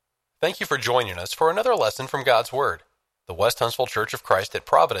Thank you for joining us for another lesson from God's Word. The West Huntsville Church of Christ at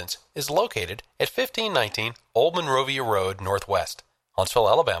Providence is located at 1519 Old Monrovia Road Northwest, Huntsville,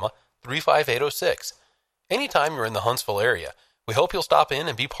 Alabama, 35806. Anytime you're in the Huntsville area, we hope you'll stop in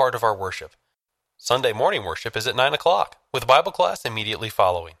and be part of our worship. Sunday morning worship is at 9 o'clock, with Bible class immediately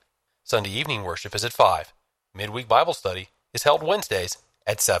following. Sunday evening worship is at 5. Midweek Bible study is held Wednesdays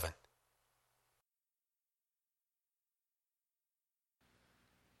at 7.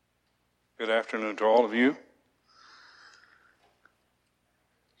 Good afternoon to all of you.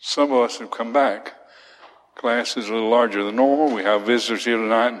 Some of us have come back. Class is a little larger than normal. We have visitors here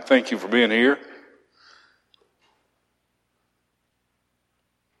tonight, and thank you for being here.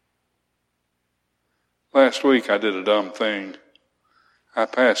 Last week I did a dumb thing. I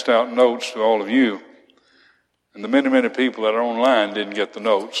passed out notes to all of you, and the many people that are online didn't get the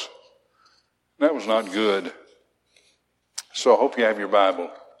notes. That was not good. So I hope you have your Bible.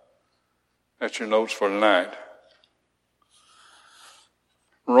 That's your notes for tonight.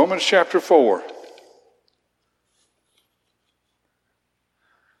 Romans chapter 4.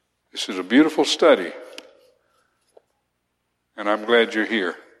 This is a beautiful study, and I'm glad you're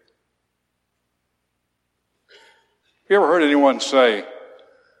here. You ever heard anyone say,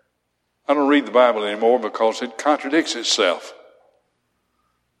 I don't read the Bible anymore because it contradicts itself?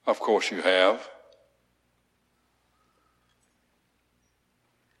 Of course you have.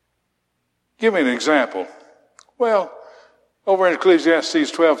 Give me an example. Well, over in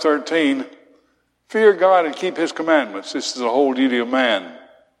Ecclesiastes 12:13, fear God and keep His commandments. This is the whole duty of man.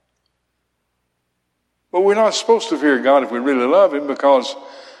 But we're not supposed to fear God if we really love Him, because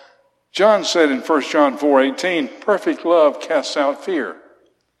John said in 1 John 4:18, perfect love casts out fear.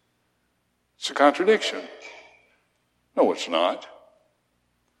 It's a contradiction. No, it's not.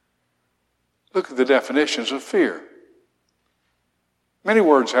 Look at the definitions of fear. Many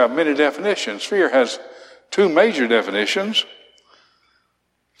words have many definitions. Fear has two major definitions.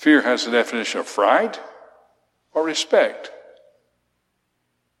 Fear has the definition of fright or respect.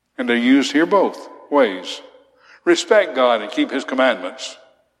 And they're used here both ways. Respect God and keep His commandments.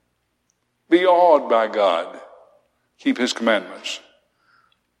 Be awed by God. Keep His commandments.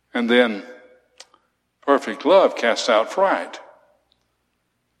 And then perfect love casts out fright.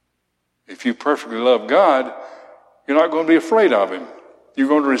 If you perfectly love God, you're not going to be afraid of Him. You're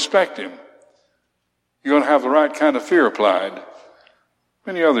going to respect Him. You're going to have the right kind of fear applied.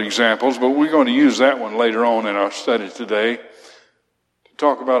 Many other examples, but we're going to use that one later on in our study today to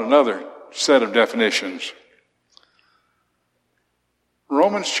talk about another set of definitions.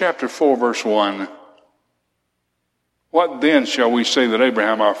 Romans chapter 4, verse 1. What then shall we say that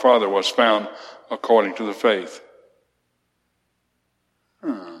Abraham our father was found according to the faith?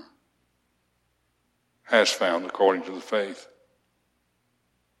 Has found according to the faith.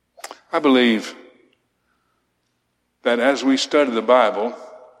 I believe that as we study the Bible,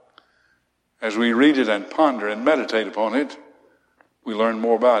 as we read it and ponder and meditate upon it, we learn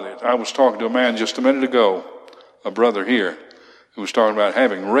more about it. I was talking to a man just a minute ago, a brother here, who was talking about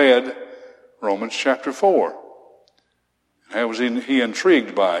having read Romans chapter 4. And how was he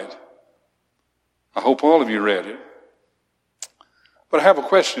intrigued by it? I hope all of you read it. But I have a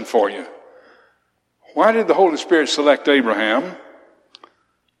question for you. Why did the Holy Spirit select Abraham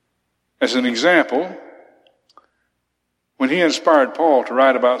as an example when He inspired Paul to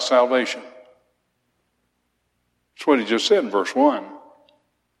write about salvation? That's what he just said in verse 1.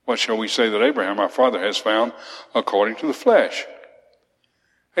 What shall we say that Abraham our father has found according to the flesh?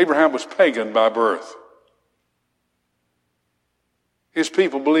 Abraham was pagan by birth. His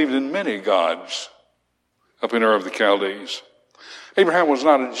people believed in many gods up in Ur of the Chaldees. Abraham was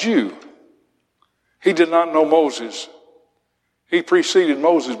not a Jew. He did not know Moses. He preceded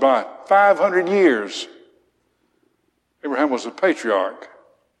Moses by 500 years. Abraham was a patriarch.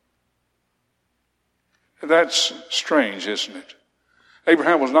 That's strange, isn't it?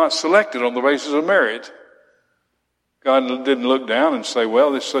 Abraham was not selected on the basis of merit. God didn't look down and say,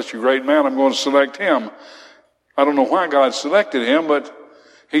 well, this is such a great man, I'm going to select him. I don't know why God selected him, but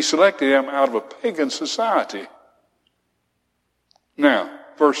He selected him out of a pagan society. Now,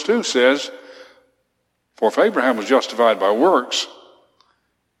 verse 2 says, for if Abraham was justified by works,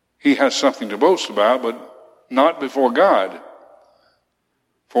 he has something to boast about, but not before God.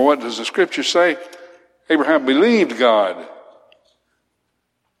 For what does the Scripture say? Abraham believed God,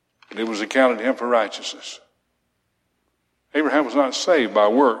 and it was accounted to him for righteousness. Abraham was not saved by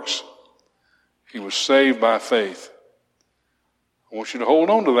works. He was saved by faith. I want you to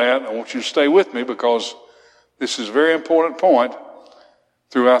hold on to that. I want you to stay with me, because this is a very important point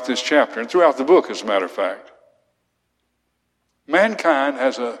throughout this chapter and throughout the book, as a matter of fact. Mankind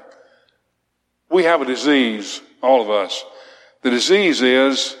has a We have a disease, all of us. The disease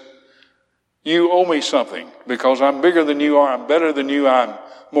is, you owe me something because I'm bigger than you are, I'm better than you, I'm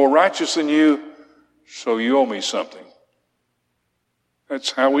more righteous than you, so you owe me something.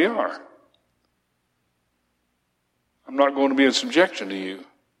 That's how we are. I'm not going to be in subjection to you.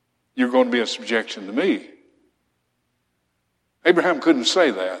 You're going to be in subjection to me. Abraham couldn't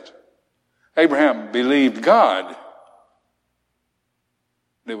say that. Abraham believed God.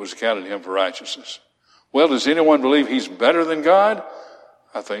 It was accounted to him for righteousness. Well, does anyone believe he's better than God?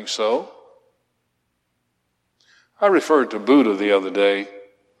 I think so. I referred to Buddha the other day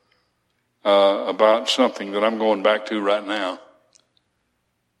about something that I'm going back to right now.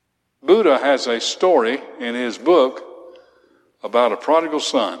 Buddha has a story in his book about a prodigal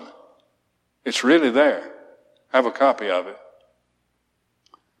son. It's really there. I have a copy of it.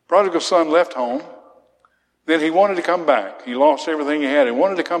 Prodigal son left home. Then he wanted to come back. He lost everything he had. He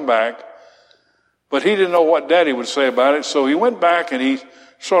wanted to come back, but he didn't know what Daddy would say about it, so he went back and he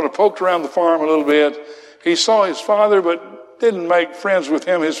sort of poked around the farm a little bit. He saw his father, but didn't make friends with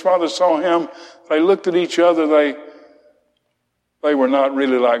him. His father saw him. They looked at each other. They were not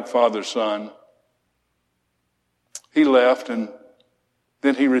really like father-son. He left, and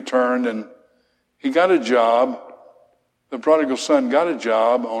then he returned, and he got a job. The prodigal son got a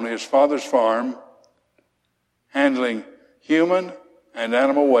job on his father's farm, handling human and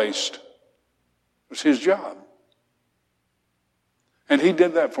animal waste. It was his job. And he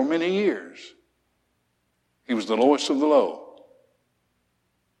did that for many years. He was the lowest of the low.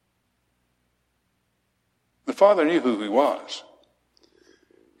 The father knew who he was.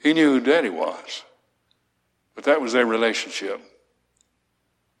 He knew who Daddy was. But that was their relationship.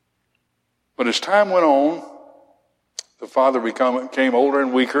 But as time went on, the father became older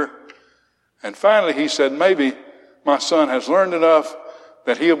and weaker. And finally he said, maybe my son has learned enough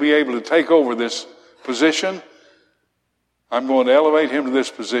that he'll be able to take over this position. I'm going to elevate him to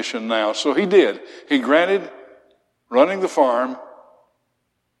this position now. So he did. He granted running the farm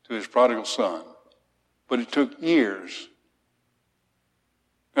to his prodigal son. But it took years.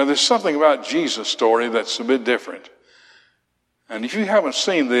 Now there's something about Jesus' story that's a bit different. And if you haven't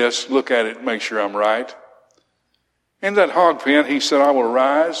seen this, look at it and make sure I'm right. In that hog pen, he said, I will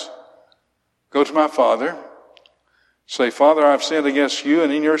arise, go to my father, say, Father, I've sinned against you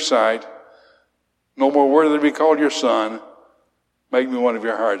and in your sight. No more worthy to be called your son. Make me one of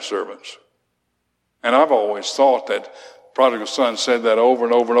your hired servants. And I've always thought that prodigal son said that over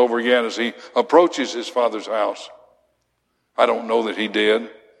and over and over again as he approaches his father's house. I don't know that he did.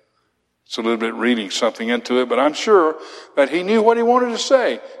 It's a little bit reading something into it, but I'm sure that he knew what he wanted to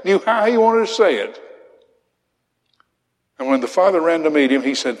say, knew how he wanted to say it. And when the father ran to meet him,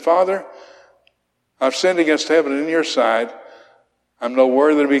 he said, Father, I've sinned against heaven and in your sight. I'm not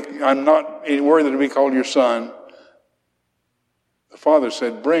worthy to be called your son. The father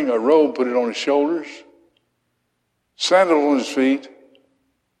said, bring a robe, put it on his shoulders, sandal on his feet,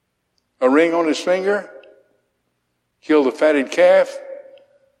 a ring on his finger, kill the fatted calf.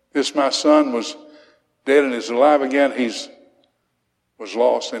 This my son was dead and is alive again. Was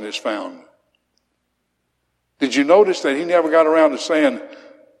lost and is found. Did you notice that he never got around to saying,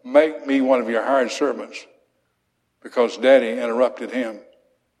 make me one of your hired servants? Because Daddy interrupted him.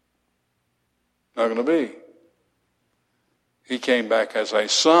 Not going to be. He came back as a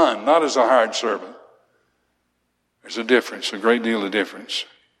son, not as a hired servant. There's a difference, a great deal of difference.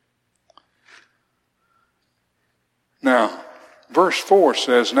 Now, verse 4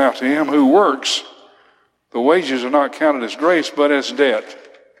 says, now to him who works, the wages are not counted as grace, but as debt.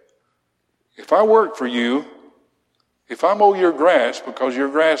 If I work for you, if I mow your grass because your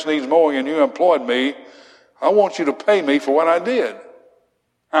grass needs mowing and you employed me, I want you to pay me for what I did.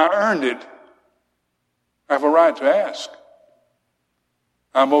 I earned it. I have a right to ask.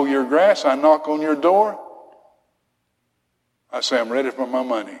 I mow your grass, I knock on your door. I say, I'm ready for my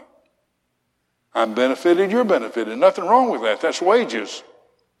money. I'm benefited, you're benefited. Nothing wrong with that. That's wages.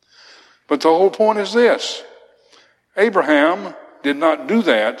 But the whole point is this. Abraham did not do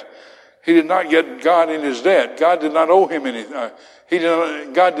that. He did not get God in his debt. God did not owe him anything.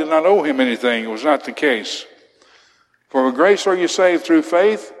 God did not owe him anything. It was not the case. For by grace are you saved through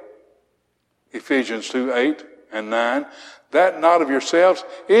faith. Ephesians 2:8 and 9. That not of yourselves.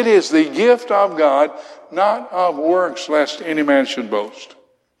 It is the gift of God, not of works, lest any man should boast.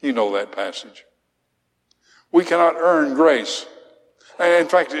 You know that passage. We cannot earn grace. In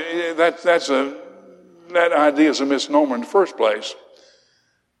fact, that idea is a misnomer in the first place.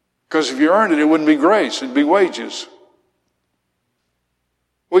 Because if you earned it, it wouldn't be grace. It'd be wages.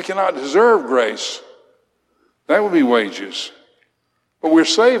 We cannot deserve grace. That would be wages. But we're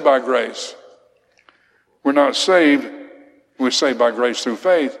saved by grace. We're not saved. We're saved by grace through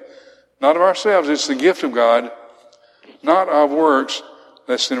faith. Not of ourselves. It's the gift of God. Not of works,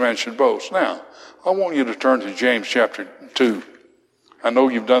 lest any man should boast. Now, I want you to turn to James chapter 2. I know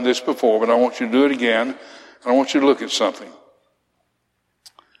you've done this before, but I want you to do it again. And I want you to look at something.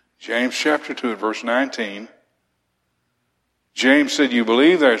 James chapter 2 verse 19. James said, you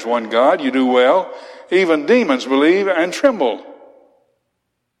believe there's one God, you do well. Even demons believe and tremble.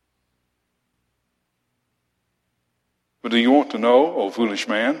 But do you want to know, O foolish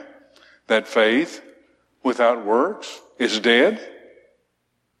man, that faith without works is dead?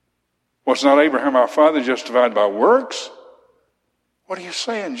 Was not Abraham our father justified by works? What are you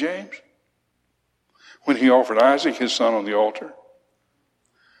saying, James? When he offered Isaac, his son, on the altar.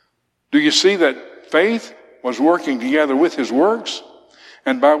 Do you see that faith was working together with his works?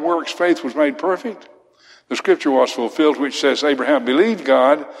 And by works, faith was made perfect? The scripture was fulfilled, which says, Abraham believed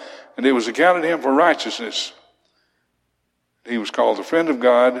God, and it was accounted him for righteousness. He was called the friend of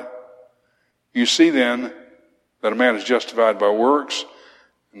God. You see then that a man is justified by works,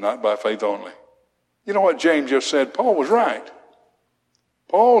 and not by faith only. You know what James just said? Paul was right.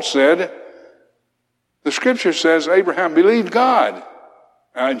 Paul said, the scripture says Abraham believed God.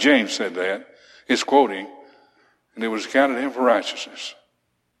 James said that. It's quoting. And it was accounted him for righteousness.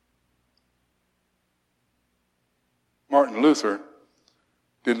 Martin Luther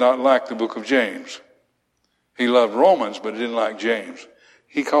did not like the book of James. He loved Romans, but he didn't like James.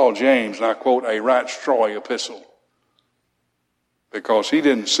 He called James, and I quote, a right straw epistle. Because he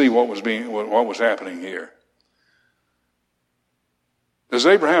didn't see what was happening here. Does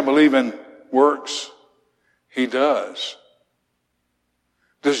Abraham believe in works? He does.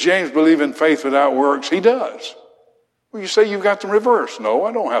 Does James believe in faith without works? He does. Well, you say you've got the reverse. No,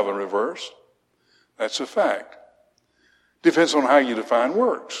 I don't have a reverse. That's a fact. Depends on how you define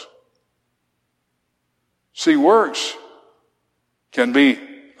works. See, works can be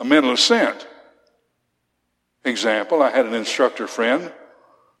a mental assent. Example, I had an instructor friend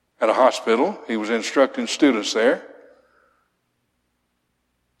at a hospital. He was instructing students there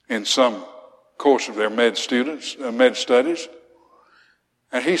in some course of their med studies.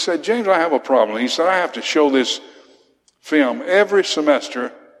 And he said, James, I have a problem. He said, I have to show this film every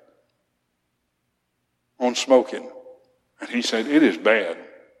semester on smoking. And he said, it is bad.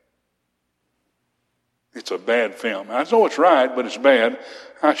 It's a bad film. I know it's right, but it's bad.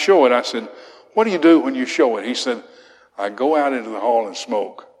 I show it. I said, what do you do when you show it? He said, I go out into the hall and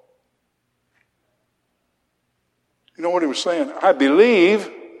smoke. You know what he was saying? I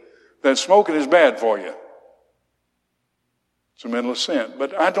believe that smoking is bad for you. It's a mental assent.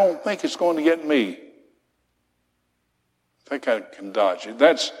 But I don't think it's going to get me. I think I can dodge it.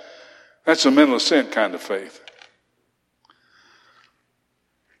 That's a mental assent kind of faith.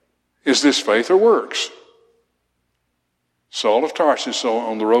 Is this faith or works? Saul of Tarsus,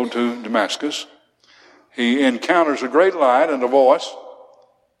 on the road to Damascus, he encounters a great light and a voice.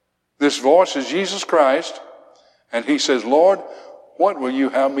 This voice is Jesus Christ. And he says, Lord, what will you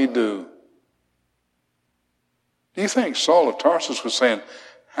have me do? Do you think Saul of Tarsus was saying,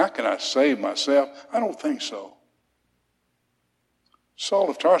 how can I save myself? I don't think so. Saul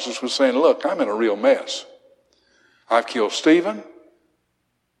of Tarsus was saying, look, I'm in a real mess. I've killed Stephen.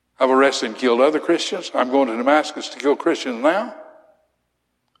 I've arrested and killed other Christians. I'm going to Damascus to kill Christians now.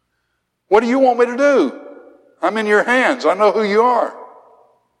 What do you want me to do? I'm in your hands. I know who you are.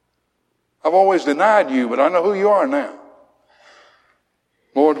 I've always denied you, but I know who you are now.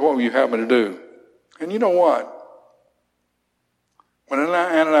 Lord, what will you have me to do? And you know what? When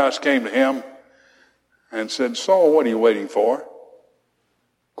Ananias came to him and said, Saul, what are you waiting for?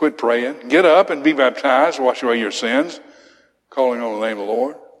 Quit praying. Get up and be baptized, wash away your sins, calling on the name of the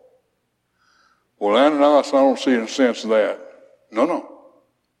Lord. Well, Ananias, I don't see any sense of that. No.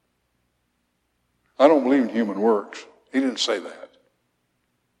 I don't believe in human works. He didn't say that.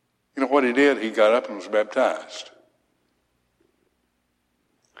 You know what he did? He got up and was baptized.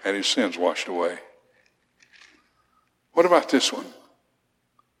 Had his sins washed away. What about this one?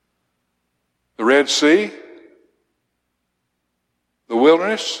 The Red Sea, the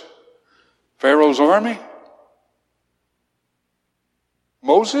wilderness, Pharaoh's army,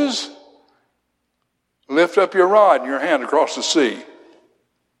 Moses, lift up your rod and your hand across the sea.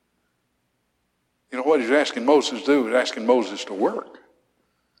 You know what he's asking Moses to do? He's asking Moses to work.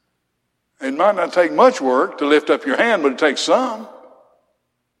 It might not take much work to lift up your hand, but it takes some.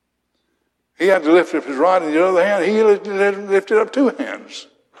 He had to lift up his rod, and the other hand, he lifted up two hands.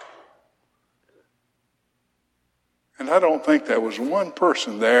 And I don't think there was one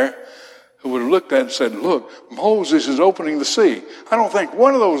person there who would have looked at it and said, look, Moses is opening the sea. I don't think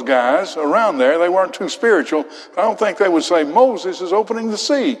one of those guys around there, they weren't too spiritual, but I don't think they would say, Moses is opening the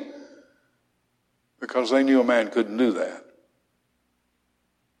sea, because they knew a man couldn't do that.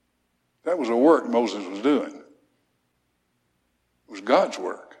 That was a work Moses was doing. It was God's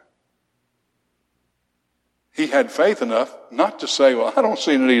work. He had faith enough not to say, well, I don't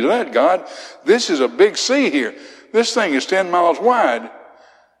see any need of that, God. This is a big sea here. This thing is 10 miles wide,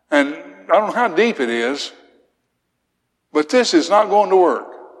 and I don't know how deep it is, but this is not going to work.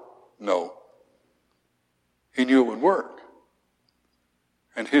 No. He knew it would work.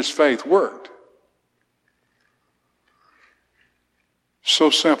 And his faith worked. So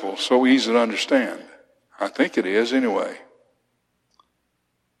simple, so easy to understand. I think it is anyway.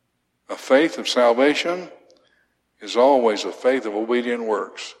 A faith of salvation is always a faith of obedient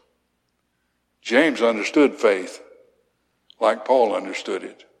works. James understood faith like Paul understood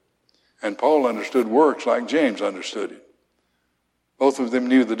it. And Paul understood works like James understood it. Both of them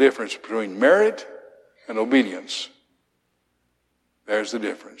knew the difference between merit and obedience. There's the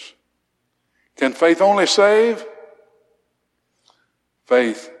difference. Can faith only save?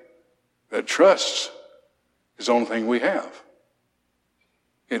 Faith that trusts is the only thing we have.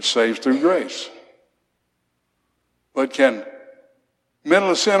 It saves through grace. But can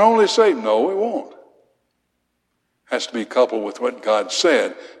mental sin only save? No, it won't. Has to be coupled with what God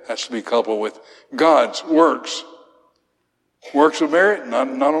said. Has to be coupled with God's works. Works of merit, not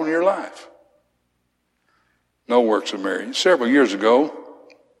on your life. No works of merit. Several years ago,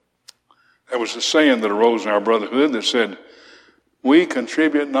 there was a saying that arose in our brotherhood that said, we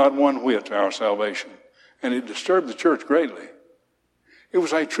contribute not one whit to our salvation. And it disturbed the church greatly. It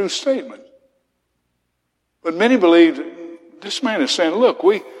was a true statement. But many believed, this man is saying, look,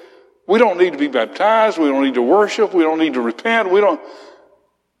 we don't need to be baptized. We don't need to worship. We don't need to repent.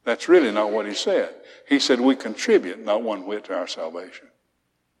 That's really not what he said. He said we contribute not one whit to our salvation.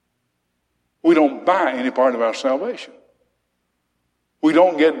 We don't buy any part of our salvation. We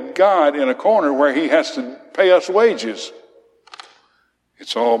don't get God in a corner where he has to pay us wages.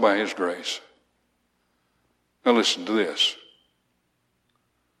 It's all by his grace. Now listen to this.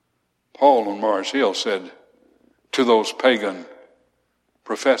 Paul on Mars Hill said to those pagan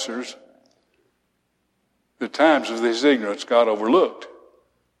professors, the times of this ignorance God overlooked,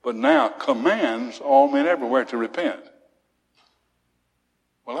 but now commands all men everywhere to repent.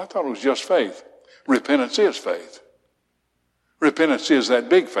 Well, I thought it was just faith. Repentance is faith. Repentance is that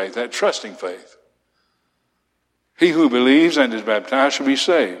big faith, that trusting faith. He who believes and is baptized shall be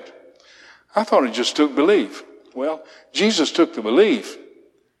saved. I thought it just took belief. Well, Jesus took the belief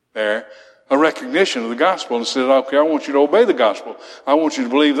there, a recognition of the gospel, and said, okay, I want you to obey the gospel. I want you to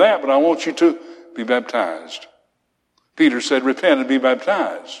believe that, but I want you to be baptized. Peter said, repent and be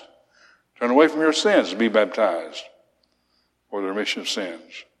baptized. Turn away from your sins and be baptized for the remission of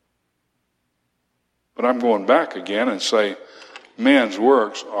sins. But I'm going back again and say, men's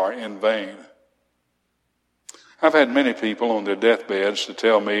works are in vain. I've had many people on their deathbeds to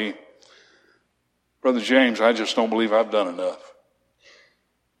tell me, Brother James, I just don't believe I've done enough.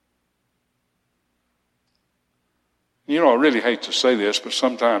 You know, I really hate to say this, but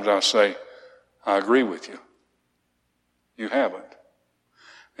sometimes I say, I agree with you. You haven't.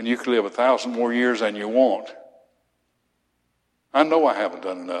 And you could live 1,000 more years than you want. I know I haven't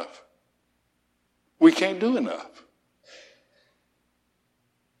done enough. We can't do enough.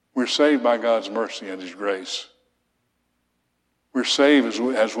 We're saved by God's mercy and his grace. We're saved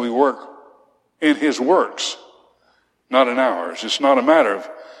as we work in his works, not in ours. It's not a matter of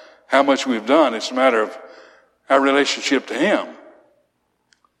how much we've done. It's a matter of our relationship to him.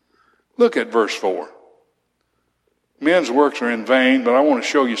 Look at verse 4. Men's works are in vain, but I want to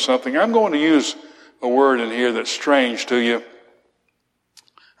show you something. I'm going to use a word in here that's strange to you.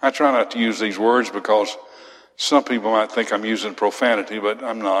 I try not to use these words because some people might think I'm using profanity, but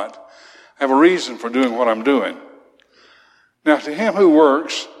I'm not. I have a reason for doing what I'm doing. Now, to him who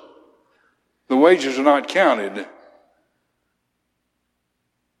works, the wages are not counted.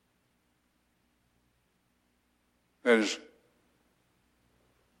 That is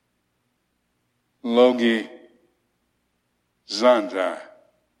logizantai.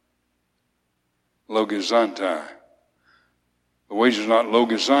 Logizantai. The wages is not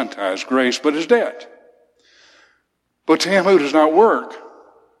logizantai, it's grace, but it's debt. But to him who does not work,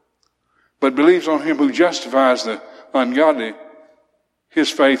 but believes on him who justifies the ungodly, his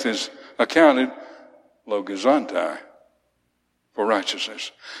faith is accounted logizantai, for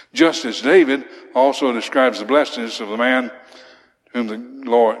righteousness. Just as David also describes the blessedness of the man whom the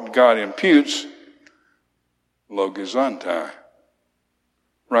Lord God imputes logizantai,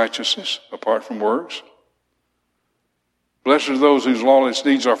 righteousness apart from works. Blessed are those whose lawless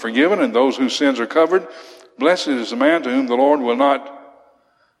deeds are forgiven and those whose sins are covered. Blessed is the man to whom the Lord will not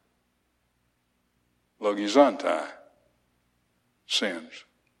logizantai, sins.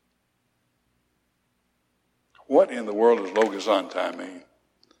 What in the world does logizantai mean?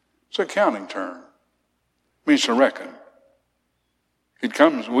 It's an accounting term. It means to reckon.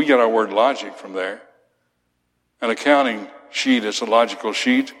 We get our word logic from there. An accounting sheet is a logical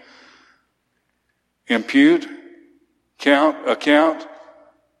sheet. Impute, count, account,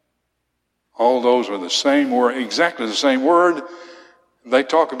 all those are the same word, exactly the same word. They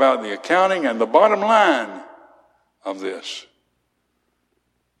talk about the accounting and the bottom line of this.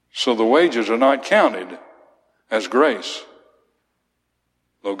 So the wages are not counted as grace.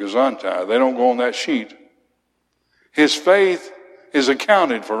 Logizantai. They don't go on that sheet. His faith is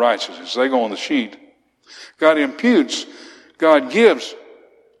accounted for righteousness. They go on the sheet. God imputes, God gives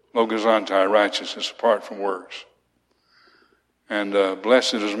logizantai, righteousness apart from works. And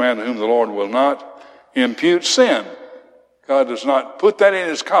blessed is the man to whom the Lord will not impute sin. God does not put that in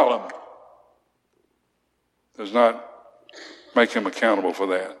his column. Does not make him accountable for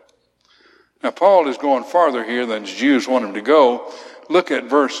that. Now Paul is going farther here than the Jews want him to go. Look at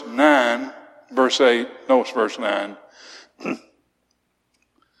verse 9, verse 8, no, it's verse 9.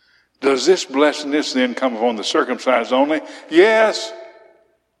 Does this blessedness then come upon the circumcised only? Yes.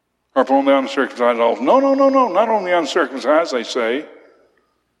 Or upon the uncircumcised also? No, not on the uncircumcised, they say.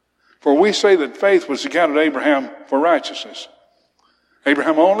 For we say that faith was accounted to Abraham for righteousness.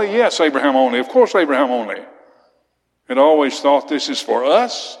 Abraham only? Yes, Abraham only. Of course, Abraham only. It always thought this is for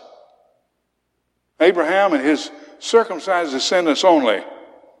us. Abraham and his circumcised descendants only.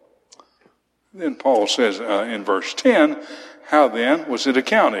 Then Paul says in verse 10, how then was it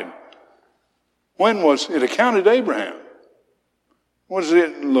accounted? When was it accounted to Abraham? Was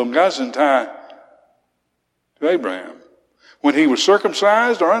it logizantai to Abraham? When he was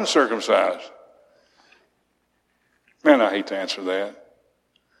circumcised or uncircumcised? Man, I hate to answer that.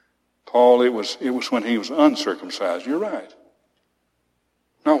 Paul, it was when he was uncircumcised. You're right.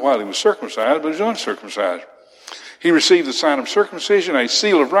 Not while he was circumcised, but he was uncircumcised. He received the sign of circumcision, a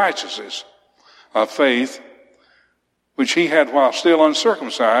seal of righteousness, of faith, which he had while still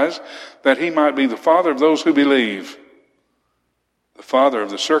uncircumcised, that he might be the father of those who believe. The father of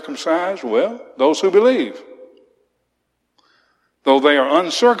the circumcised, well, those who believe. Though they are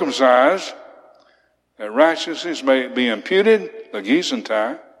uncircumcised, that righteousness may be imputed,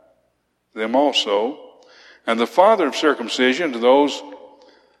 logizantai, them also, and the father of circumcision to those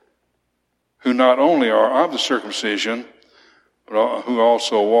who not only are of the circumcision, but who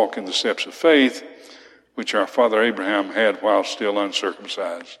also walk in the steps of faith, which our father Abraham had while still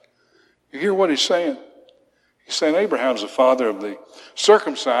uncircumcised. You hear what he's saying? He's saying Abraham's the father of the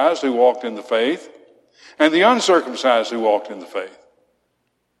circumcised who walked in the faith, and the uncircumcised who walked in the faith.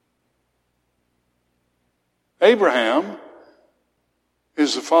 Abraham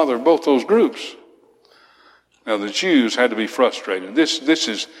is the father of both those groups. Now the Jews had to be frustrated. This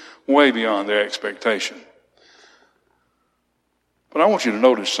is way beyond their expectation. But I want you to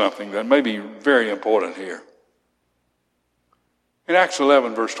notice something that may be very important here. In Acts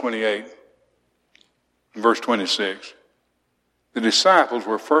 11, verse 28, and verse 26, the disciples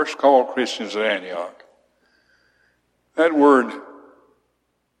were first called Christians at Antioch. That word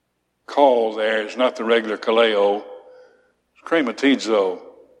called there is not the regular kaleo, it's krematizo,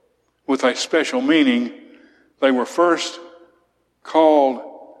 with a special meaning. They were first called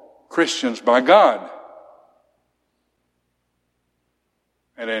Christians by God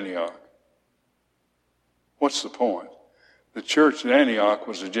at Antioch. What's the point? The church at Antioch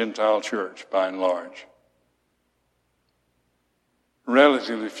was a Gentile church by and large.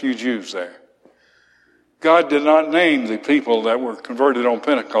 Relatively few Jews there. God did not name the people that were converted on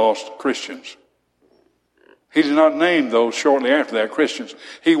Pentecost Christians. He did not name those shortly after that Christians.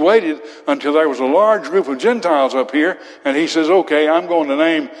 He waited until there was a large group of Gentiles up here, and he says, okay, I'm going to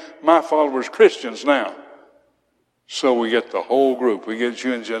name my followers Christians now. So we get the whole group. We get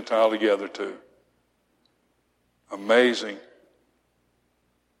Jew and Gentile together too. Amazing.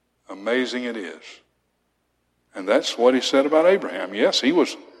 Amazing it is. And that's what he said about Abraham. Yes, he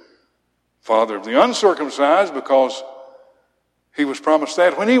was father of the uncircumcised because he was promised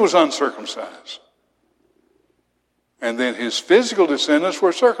that when he was uncircumcised. And then his physical descendants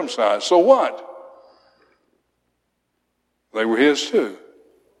were circumcised. So what? They were his too.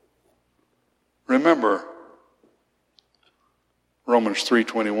 Remember Romans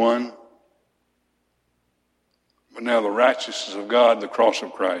 3:21. But now the righteousness of God in the cross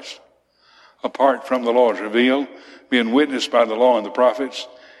of Christ, apart from the law, is revealed, being witnessed by the law and the prophets,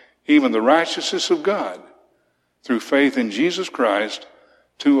 even the righteousness of God, through faith in Jesus Christ,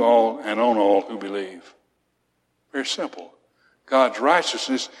 to all and on all who believe. Very simple. God's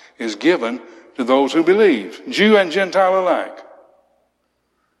righteousness is given to those who believe, Jew and Gentile alike.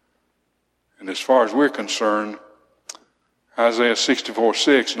 And as far as we're concerned, Isaiah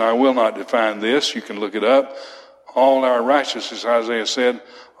 64:6, and I will not define this, you can look it up. All our righteousness, Isaiah said,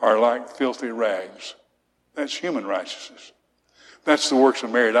 are like filthy rags. That's human righteousness. That's the works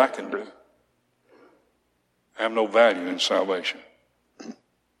of merit I can do. Have no value in salvation.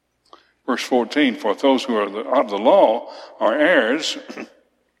 Verse 14, for those who are of the law are heirs,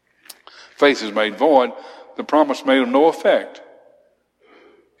 faith is made void, the promise made of no effect.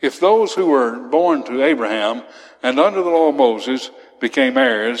 If those who were born to Abraham and under the law of Moses became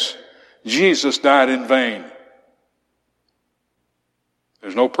heirs, Jesus died in vain.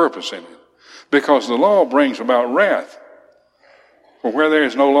 There's no purpose in it. Because the law brings about wrath. For where there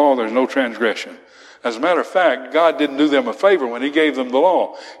is no law, there's no transgression. As a matter of fact, God didn't do them a favor when he gave them the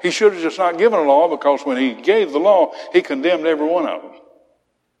law. He should have just not given a law, because when he gave the law, he condemned every one of them.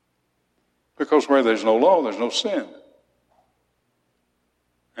 Because where there's no law, there's no sin.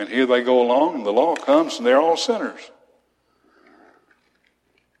 And here they go along, and the law comes, and they're all sinners.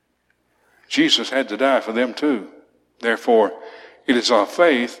 Jesus had to die for them too. Therefore, it is our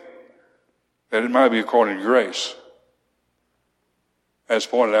faith that it might be according to grace. As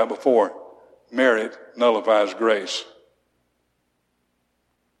pointed out before, merit nullifies grace.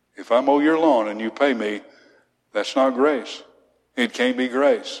 If I mow your lawn and you pay me, that's not grace. It can't be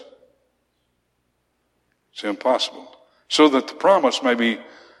grace. It's impossible. So that the promise may be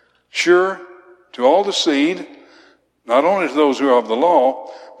sure to all the seed, not only to those who are of the law,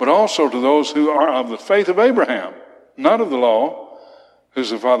 but also to those who are of the faith of Abraham, not of the law, who's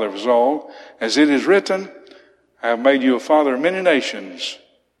the father of us all. As it is written, I have made you a father of many nations,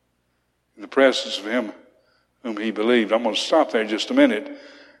 in the presence of him whom he believed. I'm going to stop there just a minute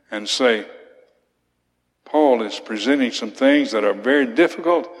and say, Paul is presenting some things that are very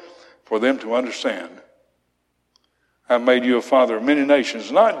difficult for them to understand. I've made you a father of many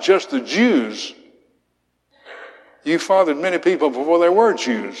nations, not just the Jews. You fathered many people before there were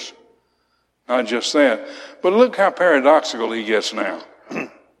Jews. Not just that. But look how paradoxical he gets now. You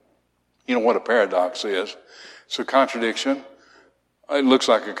know what a paradox is? It's a contradiction. It looks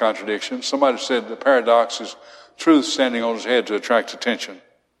like a contradiction. Somebody said the paradox is truth standing on its head to attract attention.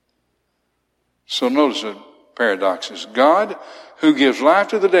 So notice the paradox is God, who gives life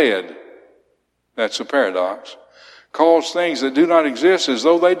to the dead, that's a paradox, calls things that do not exist as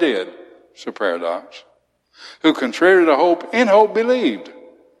though they did. It's a paradox. Who, contrary to hope, in hope believed,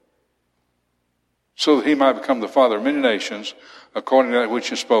 so that he might become the father of many nations, according to that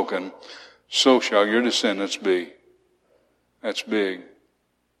which is spoken, so shall your descendants be. That's big.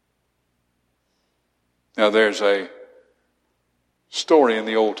 Now there's a story in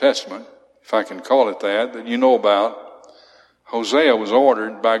the Old Testament, if I can call it that you know about. Hosea was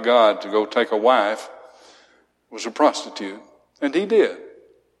ordered by God to go take a wife, was a prostitute, and he did.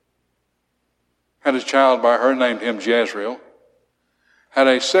 Had a child by her, named him Jezreel. Had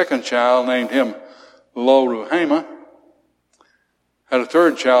a second child, named him Lo-Ruhamah. Had a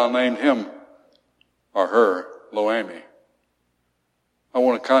third child, named him, or her, Lo-Ami. I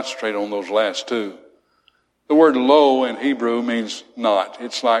want to concentrate on those last two. The word lo in Hebrew means not.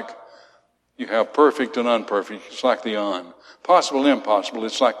 It's like you have perfect and unperfect. It's like the un. Possible, impossible.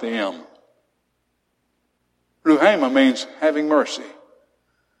 It's like the M. Ruhamah means having mercy.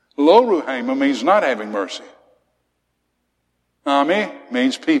 Lo-Ruhamah means not having mercy. Ami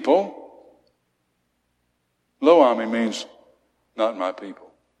means people. Lo-Ami means not my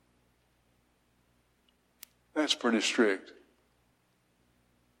people. That's pretty strict.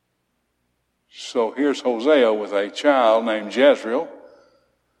 So here's Hosea with a child named Jezreel,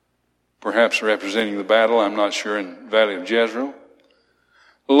 perhaps representing the battle, I'm not sure, in the valley of Jezreel.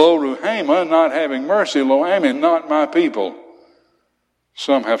 Lo-Ruhamah, not having mercy. Lo-Ami, not my people.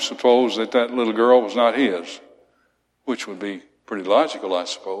 Some have supposed that that little girl was not his, which would be pretty logical, I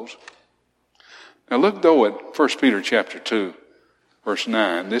suppose. Now look, though, at 1 Peter chapter 2, verse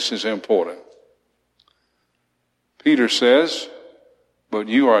 9. This is important. Peter says, but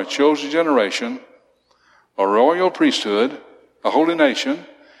you are a chosen generation, a royal priesthood, a holy nation,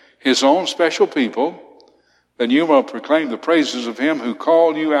 his own special people, that you will proclaim the praises of him who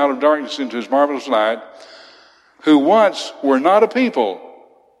called you out of darkness into his marvelous light, who once were not a people,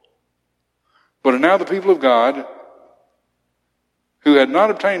 but are now the people of God, who had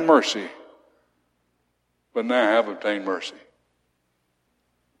not obtained mercy, but now have obtained mercy.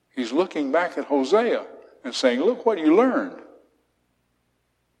 He's looking back at Hosea and saying, look what you learned.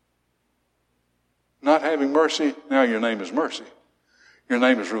 not having mercy, now your name is Mercy. Your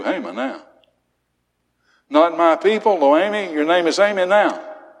name is Ruhama now. Not my people, Lo-Ami, your name is Amy now.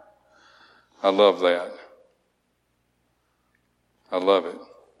 I love that. I love it.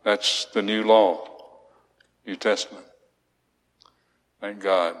 That's the new law, New Testament. Thank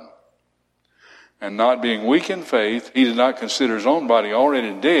God. And not being weak in faith, he did not consider his own body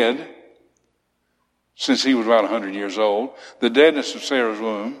already dead, since he was about 100 years old, the deadness of Sarah's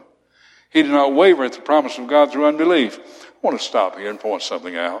womb. He did not waver at the promise of God through unbelief. I want to stop here and point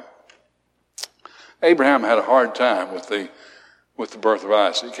something out. Abraham had a hard time with the birth of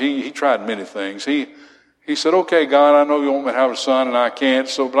Isaac. He tried many things. He said, okay, God, I know you want me to have a son and I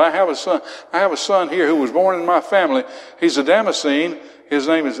can't, but I have a son. I have a son here who was born in my family. He's a Damascene. His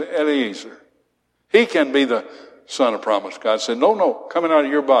name is Eliezer. He can be the son of promise. God said, no, coming out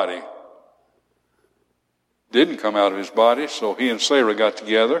of your body. Didn't come out of his body, so he and Sarah got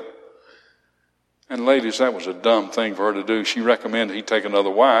together. And ladies, that was a dumb thing for her to do. She recommended he take another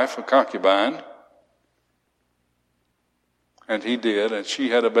wife, a concubine. And he did, and she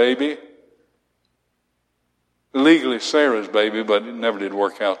had a baby. Legally Sarah's baby, but it never did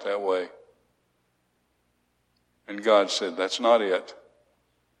work out that way. And God said, that's not it.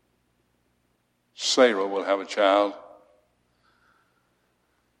 Sarah will have a child.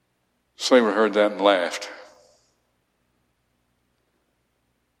 Sarah heard that and laughed.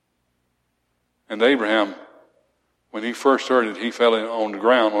 And Abraham, when he first heard it, he fell on the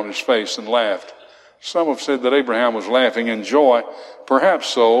ground on his face and laughed. Some have said that Abraham was laughing in joy. Perhaps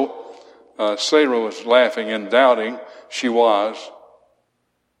so. Sarah was laughing in doubting. She was.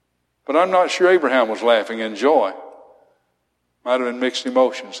 But I'm not sure Abraham was laughing in joy. Might have been mixed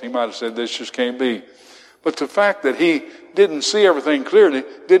emotions. He might have said, this just can't be. But the fact that he didn't see everything clearly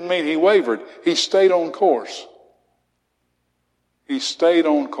didn't mean he wavered. He stayed on course. He stayed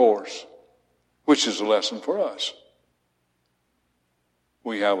on course, which is a lesson for us.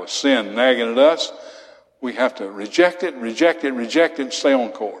 We have a sin nagging at us. We have to reject it, and stay on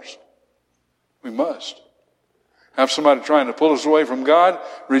course. We must. Have somebody trying to pull us away from God,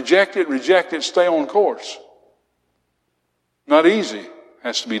 reject it, stay on course. Not easy.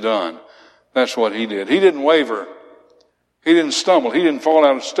 Has to be done. That's what he did. He didn't waver. He didn't stumble. He didn't fall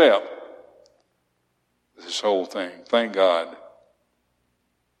out of step. This whole thing. Thank God.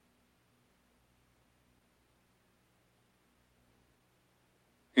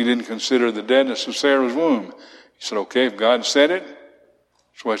 He didn't consider the deadness of Sarah's womb. He said, okay, if God said it,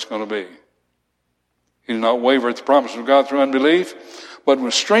 that's what it's going to be. He did not waver at the promise of God through unbelief, but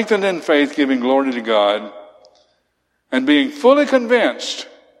was strengthened in faith, giving glory to God, and being fully convinced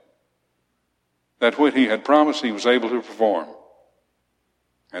that what he had promised he was able to perform.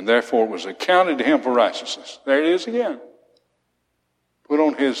 And therefore it was accounted to him for righteousness. There it is again. Put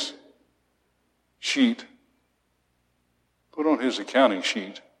on his sheet. Put on his accounting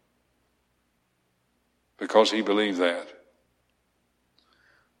sheet. Because he believed that.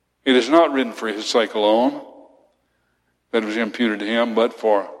 It is not written for his sake alone that it was imputed to him, but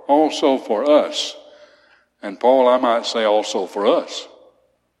also for us. And Paul, I might say also for us.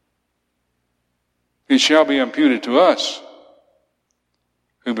 It shall be imputed to us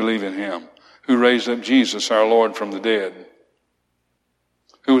who believe in him, who raised up Jesus our Lord from the dead,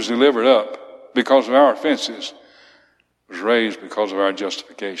 who was delivered up because of our offenses, was raised because of our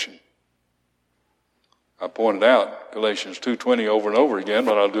justification. I pointed out Galatians 2:20 over and over again,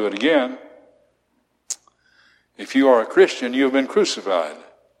 but I'll do it again. If you are a Christian, you have been crucified.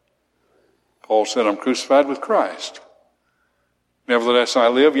 Paul said, I'm crucified with Christ. Nevertheless I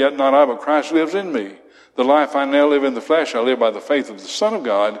live, yet not I, but Christ lives in me. The life I now live in the flesh, I live by the faith of the Son of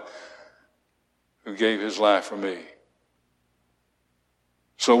God, who gave his life for me.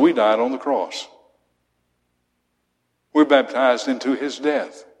 So we died on the cross. We're baptized into his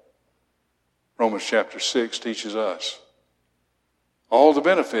death. Romans chapter 6 teaches us all the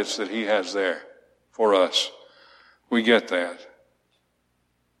benefits that he has there for us. We get that.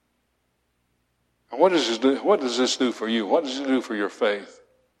 And what does this do for you? What does it do for your faith?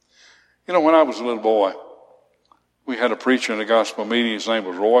 You know, when I was a little boy, we had a preacher in a gospel meeting. His name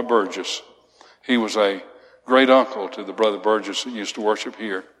was Roy Burgess. He was a great uncle to the brother Burgess that used to worship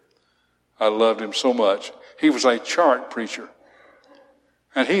here. I loved him so much. He was a chart preacher.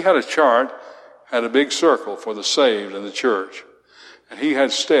 And he had a chart, had a big circle for the saved in the church. And he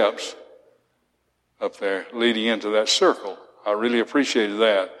had steps up there leading into that circle. I really appreciated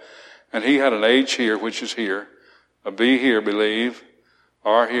that. And he had an H here, which is here, a B here, believe,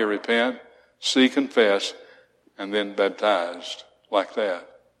 R here, repent, C, confess, and then baptized, like that.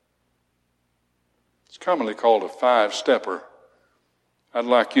 It's commonly called a 5-stepper. I'd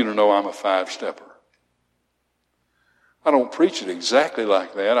like you to know I'm a 5-stepper. I don't preach it exactly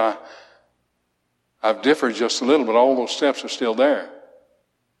like that. I've differed just a little, but all those steps are still there.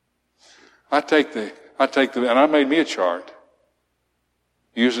 I take the, and I made me a chart.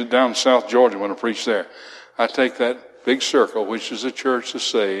 Use it down in South Georgia when I preach there. I take that big circle, which is the church that's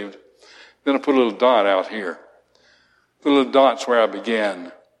saved. Then I put a little dot out here. The little dot's where I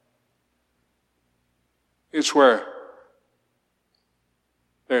began. It's where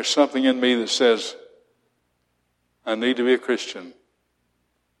there's something in me that says, I need to be a Christian.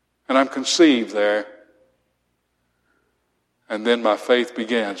 And I'm conceived there. And then my faith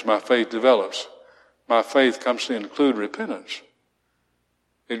begins. My faith develops. My faith comes to include repentance.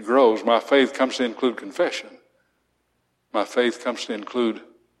 It grows. My faith comes to include confession. My faith comes to include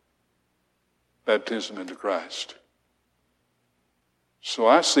baptism into Christ. So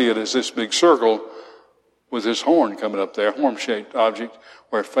I see it as this big circle with this horn coming up there, horn-shaped object,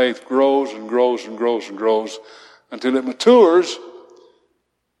 where faith grows and grows and grows and grows until it matures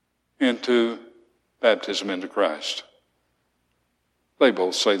into baptism into Christ. They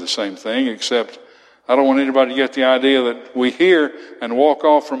both say the same thing, except I don't want anybody to get the idea that we hear and walk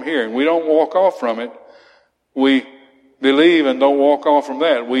off from hearing. We don't walk off from it. We believe and don't walk off from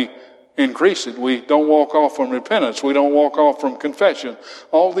that. We increase it. We don't walk off from repentance. We don't walk off from confession.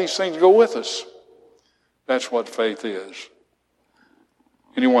 All these things go with us. That's what faith is.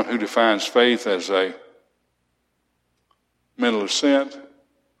 Anyone who defines faith as a mental assent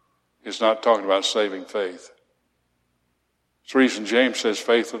is not talking about saving faith. It's the reason James says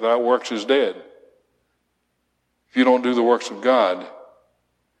faith without works is dead. If you don't do the works of God,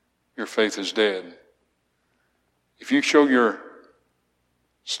 your faith is dead. If you show your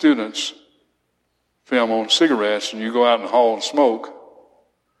students film on cigarettes and you go out in the hall and smoke,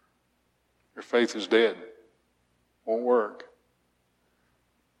 your faith is dead. Won't work.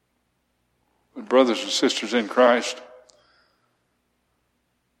 But brothers and sisters in Christ,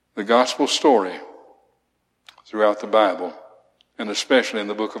 the gospel story throughout the Bible, and especially in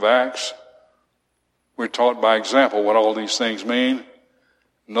the book of Acts, we're taught by example what all these things mean.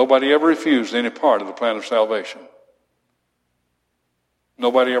 Nobody ever refused any part of the plan of salvation.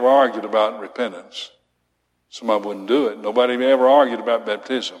 Nobody ever argued about repentance. Somebody wouldn't do it. Nobody ever argued about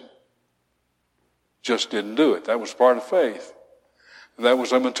baptism. Just didn't do it. That was part of faith. That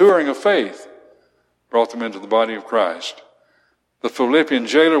was a maturing of faith. Brought them into the body of Christ. The Philippian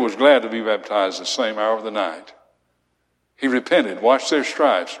jailer was glad to be baptized the same hour of the night. He repented, washed their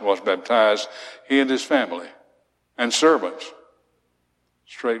stripes, and was baptized, he and his family, and servants.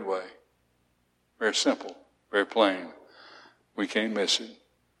 Straightway. Very simple, very plain. We can't miss it,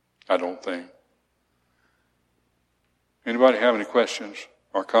 I don't think. Anybody have any questions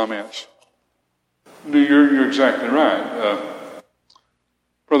or comments? You're exactly right.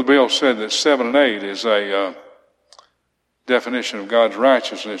 Brother Bill said that 7 and 8 is a definition of God's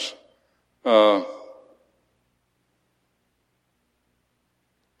righteousness.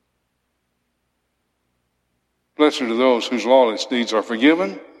 Blessed are those whose lawless deeds are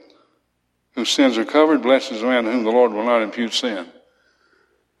forgiven, whose sins are covered. Blessed is the man to whom the Lord will not impute sin.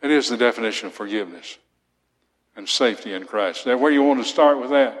 It is the definition of forgiveness and safety in Christ. Is that where you want to start with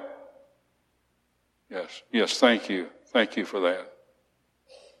that? Yes, thank you. Thank you for that.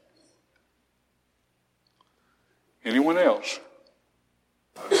 Anyone else?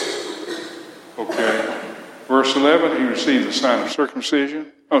 Okay. Verse 11, he received the sign of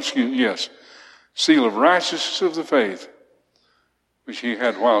circumcision. Seal of righteousness of the faith, which he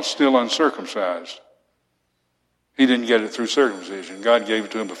had while still uncircumcised. He didn't get it through circumcision. God gave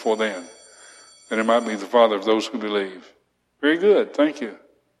it to him before then, that he might be the father of those who believe. Very good. Thank you.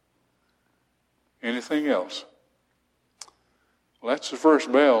 Anything else? Well, that's the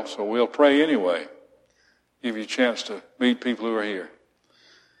first bell, so we'll pray anyway. Give you a chance to meet people who are here.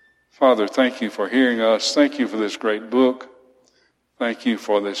 Father, thank you for hearing us. Thank you for this great book. Thank you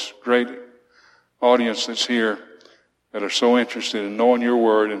for this great audience that's here that are so interested in knowing your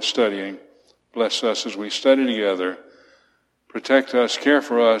word and studying. Bless us as we study together. Protect us, care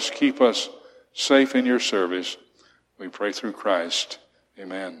for us, keep us safe in your service. We pray through Christ.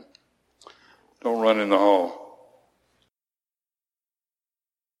 Amen. Don't run in the hall.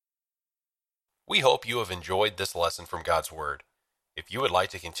 We hope you have enjoyed this lesson from God's Word. If you would like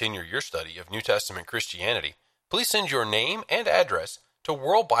to continue your study of New Testament Christianity, please send your name and address to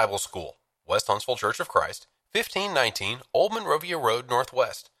World Bible School, West Huntsville Church of Christ, 1519 Old Monrovia Road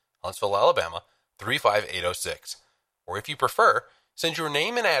Northwest, Huntsville, Alabama, 35806. Or if you prefer, send your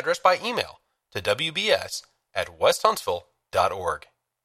name and address by email to wbs@westhuntsville.org.